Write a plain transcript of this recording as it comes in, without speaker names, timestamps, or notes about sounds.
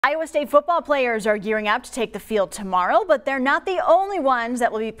Iowa State football players are gearing up to take the field tomorrow, but they're not the only ones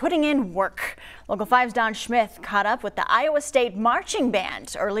that will be putting in work. Local 5's Don Schmidt caught up with the Iowa State Marching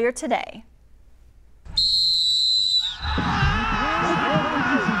Band earlier today.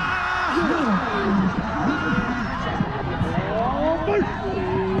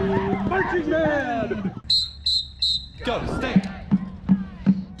 Marching Band! Go, stay!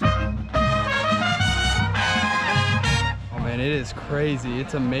 It is crazy.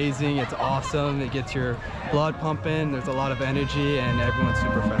 It's amazing. It's awesome. It gets your blood pumping. There's a lot of energy and everyone's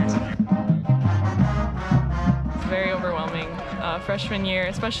super friendly. It's very overwhelming. Freshman year,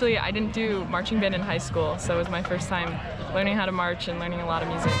 especially, I didn't do marching band in high school, so it was my first time learning how to march and learning a lot of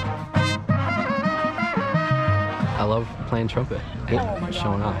music. I love playing trumpet and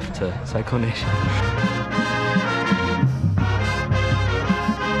showing off to Cyclone Nation.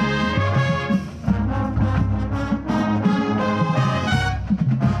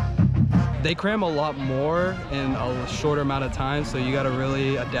 They cram a lot more in a shorter amount of time, so you got to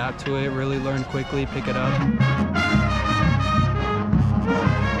really adapt to it, really learn quickly, pick it up.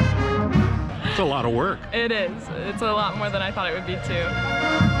 It's a lot of work. It is. It's a lot more than I thought it would be, too.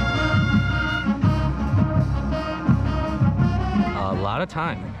 A lot of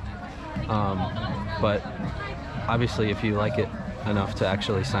time, but obviously if you like it enough to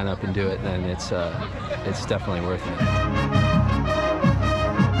actually sign up and do it, then it's definitely worth it.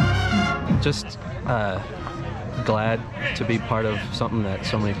 Just glad to be part of something that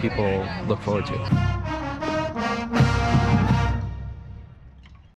so many people look forward to.